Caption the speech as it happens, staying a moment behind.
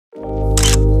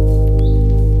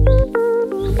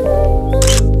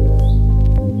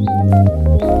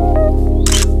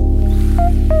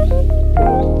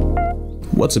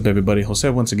What's up everybody, Jose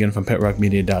once again from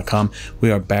PetRockMedia.com. We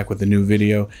are back with a new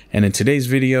video, and in today's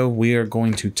video we are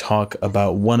going to talk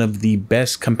about one of the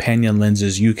best companion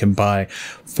lenses you can buy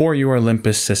for your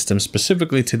Olympus system,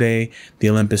 specifically today the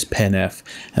Olympus Pen F,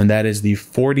 and that is the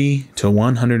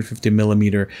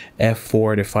 40-150mm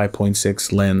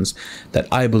f4.0-5.6 lens that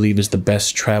I believe is the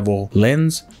best travel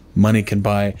lens money can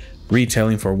buy,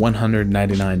 retailing for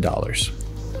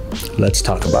 $199. Let's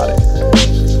talk about it.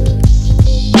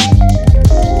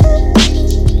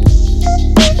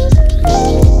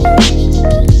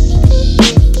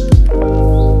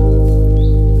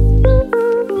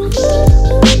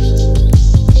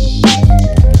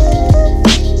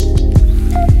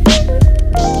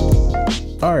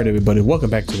 Alright everybody, welcome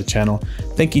back to the channel.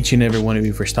 Thank each and every one of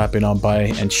you for stopping on by,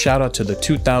 and shout out to the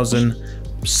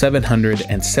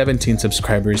 2,717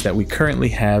 subscribers that we currently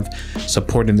have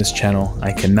supporting this channel.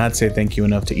 I cannot say thank you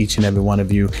enough to each and every one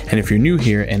of you. And if you're new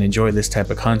here and enjoy this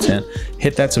type of content,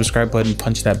 hit that subscribe button,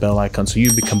 punch that bell icon so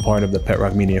you become part of the Pet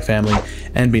Rock Media family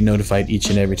and be notified each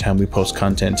and every time we post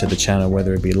content to the channel,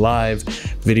 whether it be live,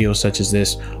 videos such as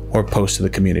this, or post to the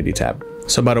community tab.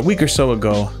 So about a week or so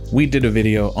ago, we did a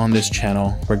video on this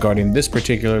channel regarding this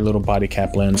particular little body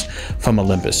cap lens from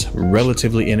Olympus.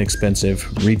 Relatively inexpensive,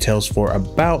 retails for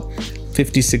about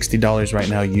 $50–$60 right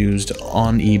now, used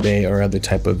on eBay or other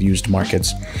type of used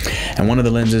markets. And one of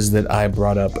the lenses that I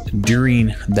brought up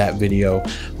during that video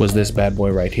was this bad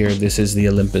boy right here. This is the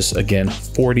Olympus, again,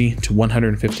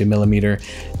 40-150mm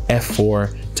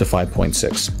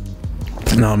f4.0-5.6.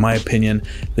 Now, in my opinion,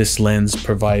 this lens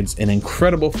provides an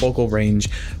incredible focal range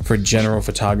for general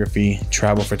photography,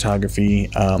 travel photography,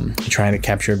 trying to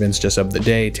capture events just of the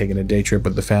day, taking a day trip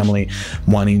with the family,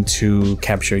 wanting to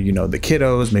capture, you know, the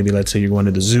kiddos. Maybe let's say you're going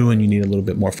to the zoo and you need a little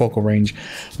bit more focal range.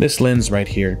 This lens right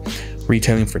here,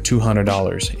 retailing for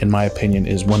 $200, in my opinion,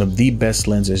 is one of the best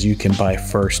lenses you can buy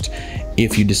first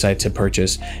if you decide to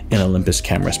purchase an Olympus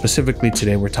camera. Specifically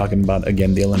today, we're talking about,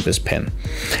 again, the Olympus Pen.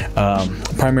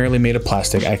 Primarily made of plastic.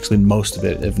 Actually, most of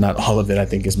it, if not all of it, I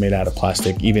think is made out of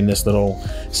plastic. Even this little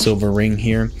silver ring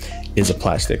here is a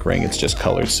plastic ring. It's just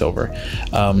colored silver.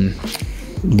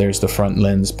 There's the front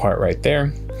lens part right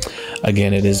there.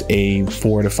 Again, it is a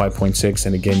 4-5.6,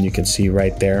 and again, you can see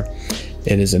right there,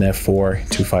 it is an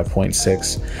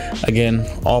f4.0-5.6. Again,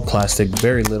 all plastic,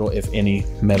 very little, if any,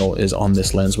 metal is on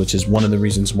this lens, which is one of the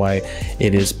reasons why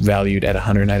it is valued at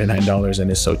 $199 and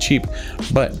is so cheap.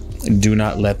 But do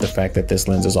not let the fact that this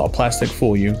lens is all plastic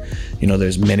fool you. You know,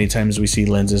 there's many times we see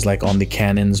lenses like on the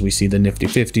Canons, we see the nifty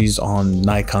 50s, on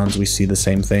Nikons we see the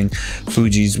same thing,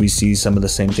 Fujis we see some of the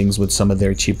same things with some of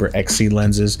their cheaper XC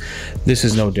lenses. This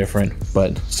is no different,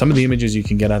 but some of the images you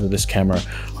can get out of this camera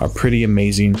are pretty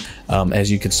amazing. As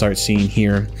you can start seeing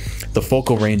here, the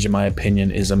focal range, in my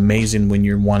opinion, is amazing when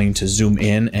you're wanting to zoom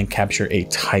in and capture a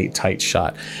tight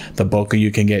shot. The bokeh you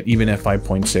can get even at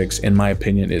 5.6, in my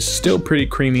opinion, is still pretty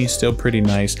creamy, still pretty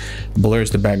nice,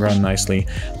 blurs the background nicely,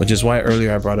 which is why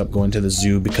earlier I brought up going to the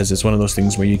zoo, because it's one of those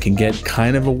things where you can get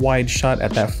kind of a wide shot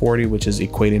at that 40, which is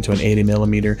equating to an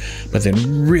 80mm, but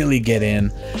then really get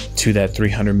in to that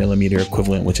 300mm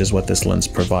equivalent, which is what this lens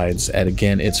provides. And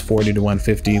again, it's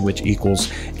 40-150, which equals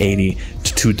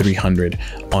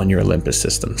 80-300 on your Olympus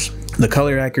systems. The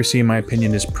color accuracy, in my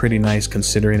opinion, is pretty nice,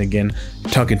 considering, again,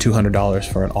 talking $200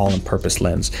 for an all-in-purpose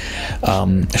lens.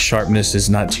 Sharpness is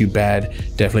not too bad.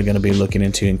 Definitely going to be looking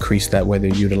into increase that, whether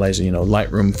you're utilizing, you know,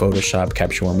 Lightroom, Photoshop,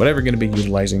 Capture One, whatever you're going to be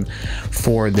utilizing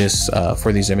for this,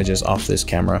 for these images off this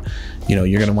camera. You know,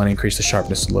 you're going to want to increase the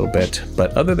sharpness a little bit.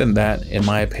 But other than that, in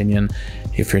my opinion,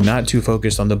 if you're not too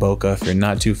focused on the bokeh, if you're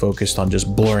not too focused on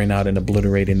just blurring out and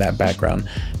obliterating that background,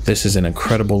 this is an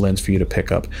incredible lens for you to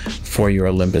pick up for your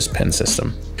Olympus Pen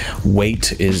system.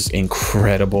 Weight is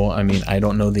incredible. I mean, I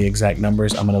don't know the exact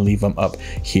numbers. I'm going to leave them up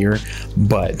here,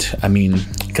 but I mean,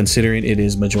 considering it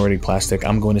is majority plastic,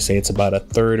 I'm going to say it's about a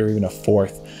third or even a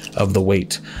fourth of the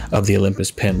weight of the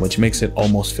Olympus Pen, which makes it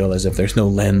almost feel as if there's no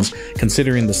lens.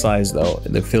 Considering the size though,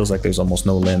 it feels like there's almost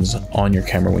no lens on your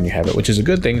camera when you have it, which is a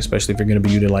good thing, especially if you're going to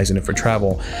be utilizing it for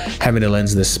travel. Having a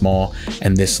lens this small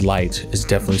and this light is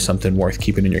definitely something worth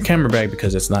keeping in your camera bag,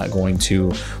 because it's not going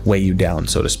to weigh you down,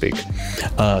 so to speak.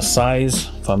 Size,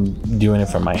 if I'm doing it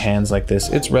from my hands like this,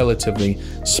 it's relatively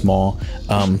small.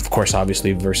 Of course,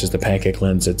 obviously, versus the pancake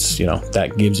lens, it's, you know,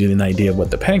 that gives you an idea of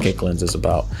what the pancake lens is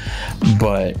about,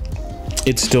 but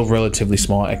it's still relatively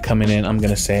small. At coming in, I'm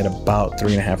gonna say at about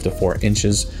 3.5 to 4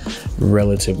 inches,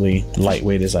 relatively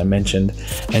lightweight, as I mentioned,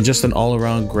 and just an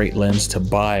all-around great lens to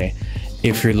buy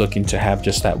if you're looking to have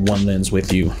just that one lens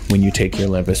with you when you take your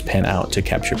Olympus Pen out to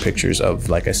capture pictures of,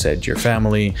 like I said, your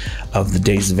family, of the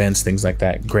day's events, things like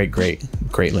that. Great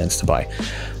lens to buy.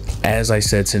 As I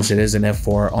said, since it is an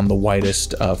f4 on the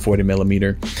widest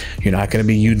 40mm, you're not going to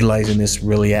be utilizing this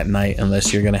really at night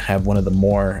unless you're going to have one of the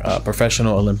more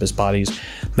professional Olympus bodies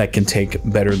that can take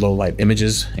better low light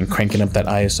images and cranking up that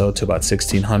ISO to about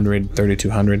 1600,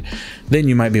 3200. Then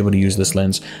you might be able to use this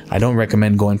lens. I don't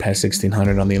recommend going past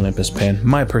 1600 on the Olympus pen.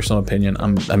 My personal opinion.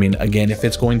 I mean, again, if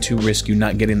it's going to risk you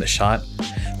not getting the shot,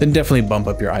 then definitely bump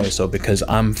up your ISO, because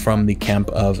I'm from the camp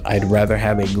of I'd rather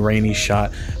have a grainy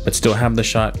shot but still have the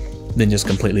shot than just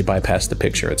completely bypass the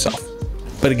picture itself.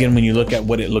 But again, when you look at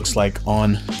what it looks like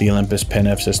on the Olympus Pen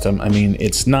F system, I mean,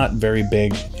 it's not very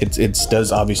big. It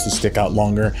does obviously stick out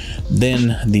longer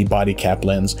than the body cap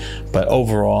lens, but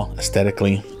overall,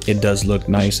 aesthetically, it does look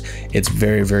nice. It's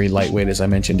very, very lightweight, as I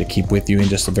mentioned, to keep with you in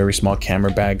just a very small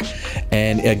camera bag.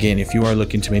 And again, if you are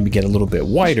looking to maybe get a little bit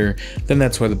wider, then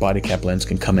that's where the body cap lens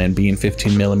can come in, being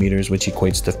 15mm, which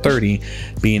equates to 30,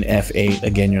 being f8.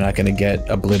 Again, you're not going to get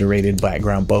obliterated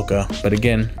background bokeh, but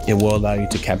again, it will allow you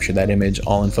to capture that image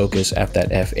all in focus at that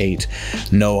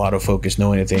f8. No autofocus,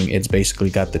 no anything. It's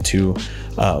basically got the two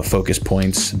focus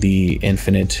points, the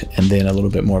infinite, and then a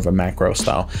little bit more of a macro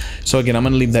style. So again, I'm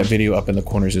going to leave that video up in the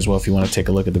corners as well if you want to take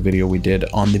a look at the video we did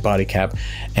on the body cap.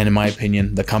 And in my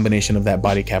opinion, the combination of that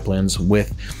body cap lens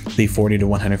with the 40 to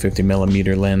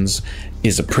 150mm lens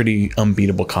is a pretty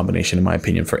unbeatable combination, in my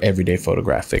opinion, for everyday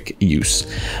photographic use.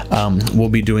 We'll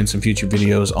be doing some future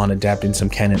videos on adapting some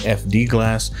Canon FD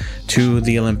glass to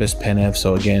the Olympus Pen F.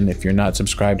 So again, if you're not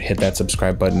subscribed, hit that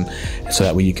subscribe button so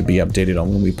that way you can be updated on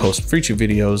when we post future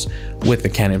videos with the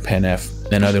Canon Pen F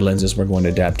and other lenses we're going to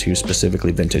adapt to,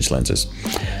 specifically vintage lenses.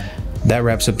 That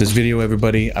wraps up this video,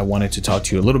 everybody. I wanted to talk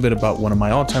to you a little bit about one of my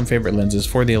all-time favorite lenses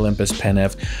for the Olympus Pen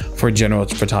F for general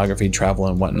photography, travel,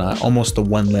 and whatnot. Almost the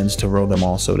one lens to rule them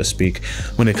all, so to speak,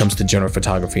 when it comes to general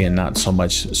photography and not so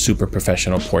much super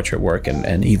professional portrait work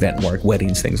and event work,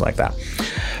 weddings, things like that.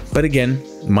 But again,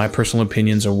 my personal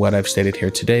opinions are what I've stated here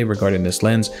today regarding this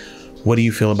lens. What do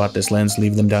you feel about this lens?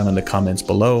 Leave them down in the comments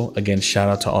below. Again, shout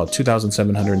out to all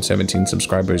 2,717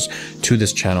 subscribers to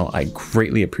this channel. I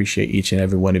greatly appreciate each and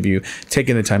every one of you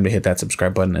taking the time to hit that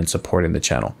subscribe button and supporting the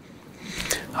channel.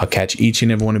 I'll catch each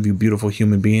and every one of you beautiful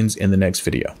human beings in the next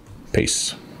video.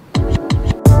 Peace.